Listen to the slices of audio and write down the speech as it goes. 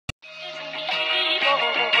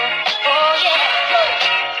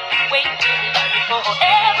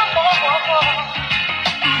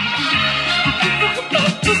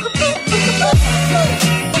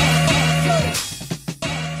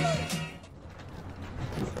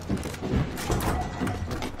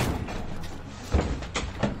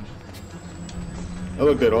I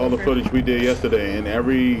looked at all the footage we did yesterday, and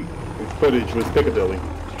every footage was Piccadilly.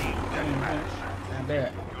 I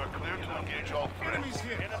bet. You are clear to engage all enemies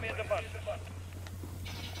here. Enemy in the bus.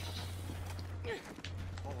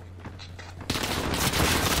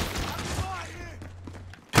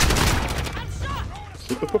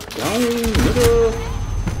 Get the fuck down, nigga!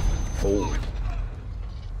 Oh.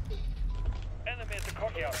 Enemy at the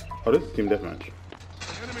courtyard. Oh, this is team deathmatch.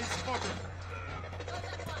 Enemy spotted.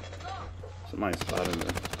 Somebody spotted me.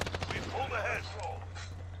 We pulled ahead.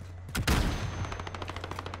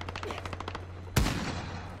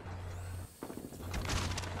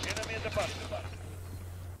 Enemy in the bus.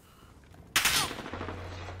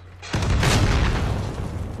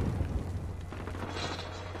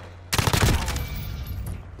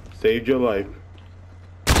 Saved your life.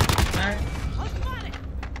 Alright.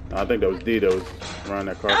 I think that was D that was around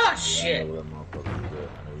that car. Oh shit!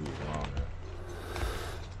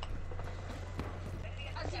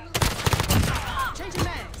 Changing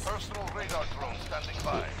mags. Personal radar drone standing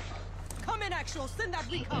by. Come in, actual. Send that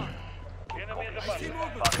recon. Enemy in the bus.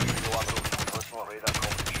 Personal radar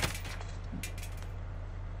coverage.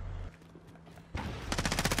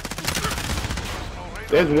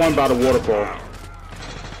 There's one by the waterfall.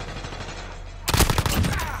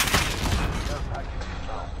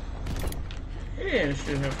 He didn't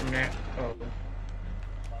shoot her from that. Oh.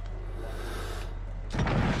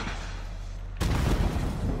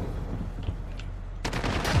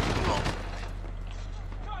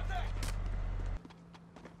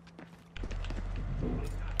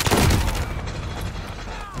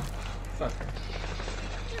 Fuck her.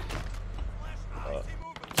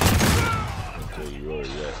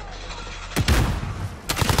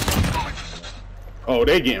 Oh,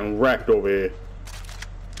 they getting wrecked over here.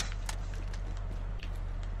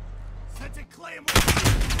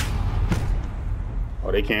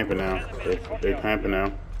 Oh, they camping now. They camping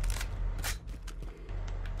now.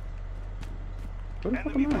 What the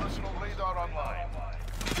fuck am I? Personal radar online.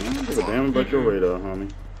 I don't give a damn about your radar,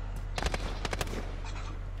 homie.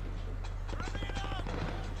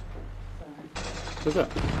 What's up?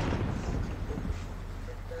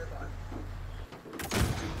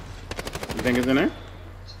 You think it's in there?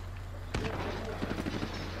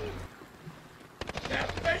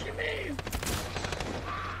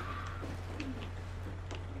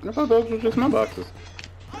 I thought those were just my boxes.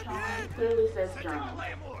 Clearly says John.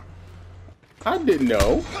 I didn't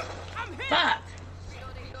know. Fuck!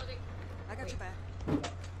 I got your back.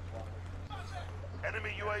 Enemy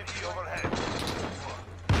UAV overhead.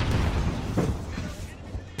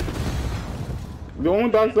 The only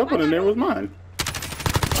box up in there was mine.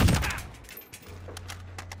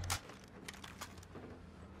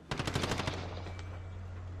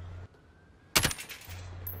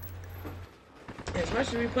 As much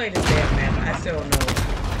as we play this damn map, I still don't know.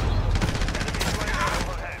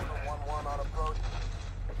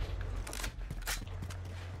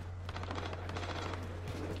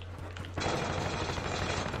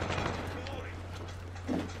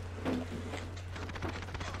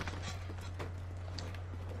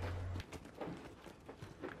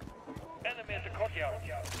 Enemy at the courtyard.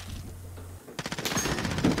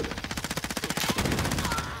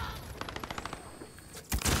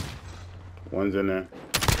 One's in there.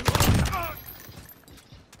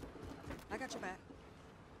 I got your back.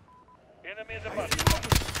 Enemy in the bus.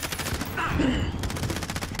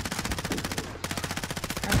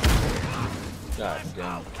 God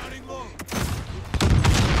damn.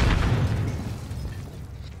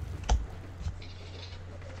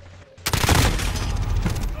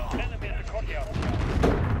 Enemy at the courtyard.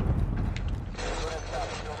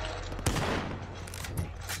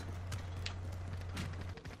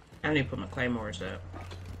 I need to put my claymores up.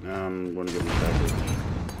 I'm gonna give him a package.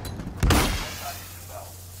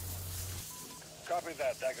 Copy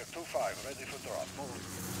that. Dagger 2-5. Ready for drop.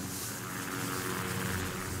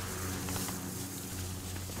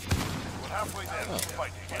 We're halfway there.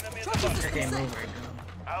 Fighting. Enemy in the bus. I can't move right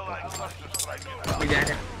now. Allied cluster strike. We got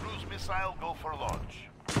it. Cruise missile go for launch.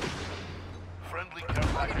 Friendly care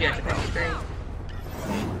package. Yeah, across the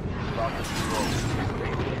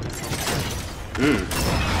screen.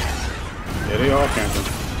 Yeah, they all camping.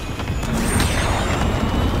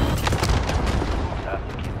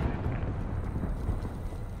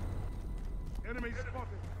 Enemy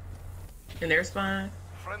spotted. In their spine.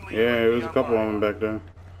 Friendly Yeah, there was a couple of them back there.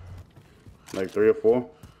 Like 3 or 4.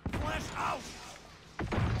 Flash out.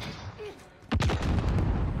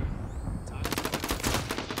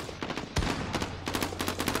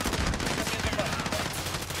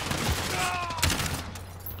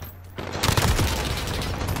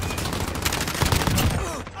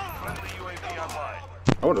 Friendly UAV online.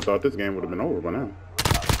 would have thought this game would have been over by now.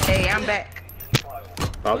 Hey, I'm back.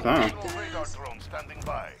 About time. Radar drone standing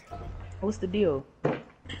by. What's the deal?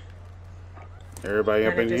 Everybody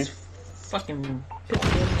up in here. Just fucking put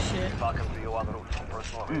together shit.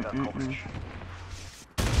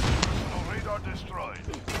 Radar destroyed.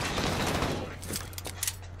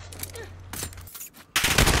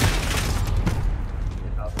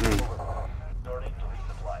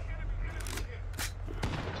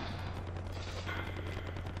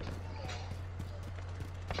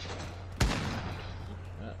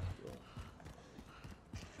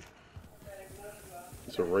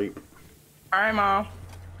 It's a rape. All right, Mom.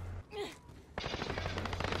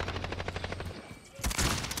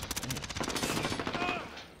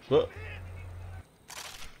 Look.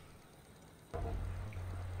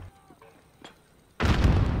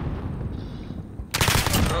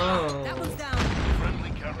 Oh. That one's down. Friendly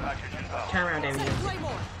care package inbound. Turn around, David.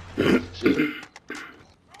 Claymore.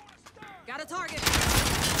 Got a target.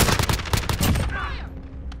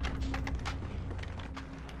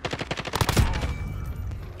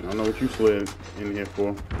 I don't know what you slid in here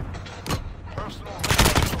for. Personal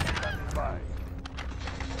radar drone standing by.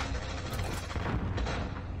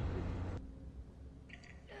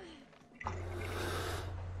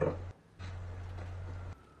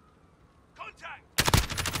 Contact!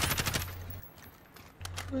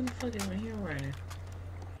 What the fuck is my hero running?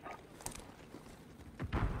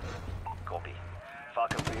 Copy.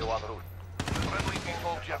 Falcon 3 en route. Friendly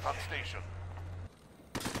depot jet on station.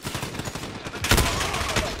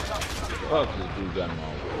 Fuck this dude got him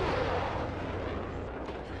all.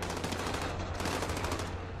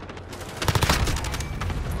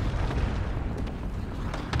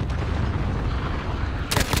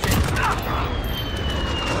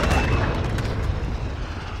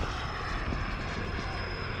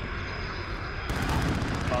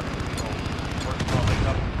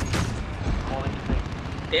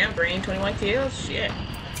 Damn, Green, 21 kills? Shit.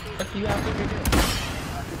 Fuck you out here doing?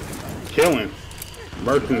 Killing.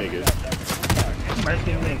 Murking niggas.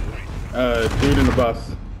 Mercy nigga. Dude in the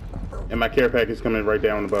bus. And my care package coming right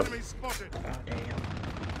down on the bus. Oh, damn.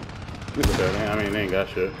 It's okay, man. I mean, they ain't got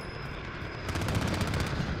shit.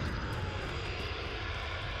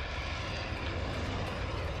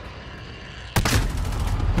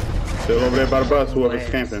 Still over there by the bus, whoever's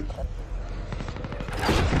camping.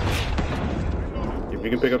 If you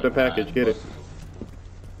can pick up that package, get it.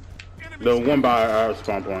 The one by our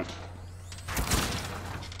spawn point.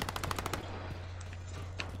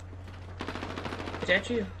 Is that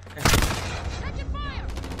you? Okay.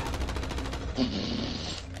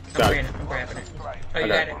 Got it. I'm grabbing it. Oh, you I got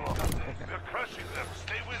got it? We're crushing them.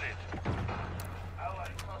 Stay with it.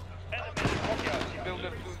 Allied cluster.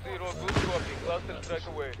 Builder 2-0, good copy. Cluster strike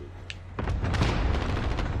away.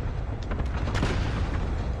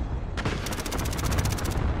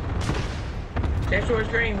 That's yours,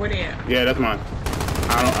 Green. Where they at? Yeah, that's mine.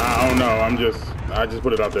 I don't know. I just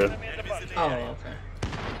put it out there. Oh, okay.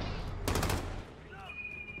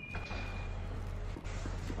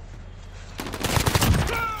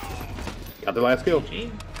 Got the last kill.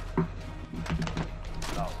 Gee. Now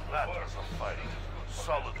that was a fighting.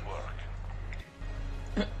 Solid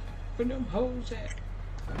work. Where them hoes at?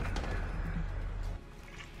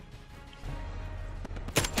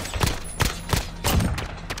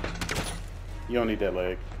 You don't need that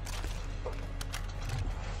leg.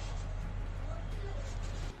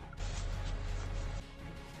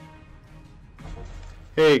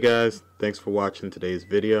 Hey guys, thanks for watching today's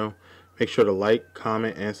video. Make sure to like,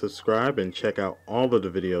 comment, and subscribe, and check out all of the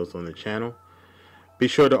videos on the channel. Be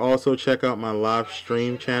sure to also check out my live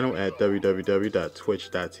stream channel at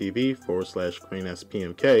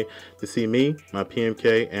www.twitch.tv/GreenSPMK to see me, my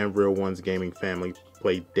PMK, and Real Ones Gaming family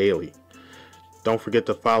play daily. Don't forget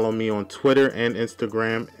to follow me on Twitter and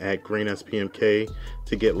Instagram at GreenSPMK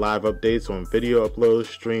to get live updates on video uploads,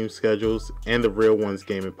 stream schedules, and the Real Ones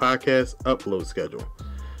Gaming podcast upload schedule.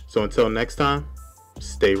 So until next time,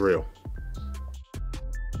 stay real.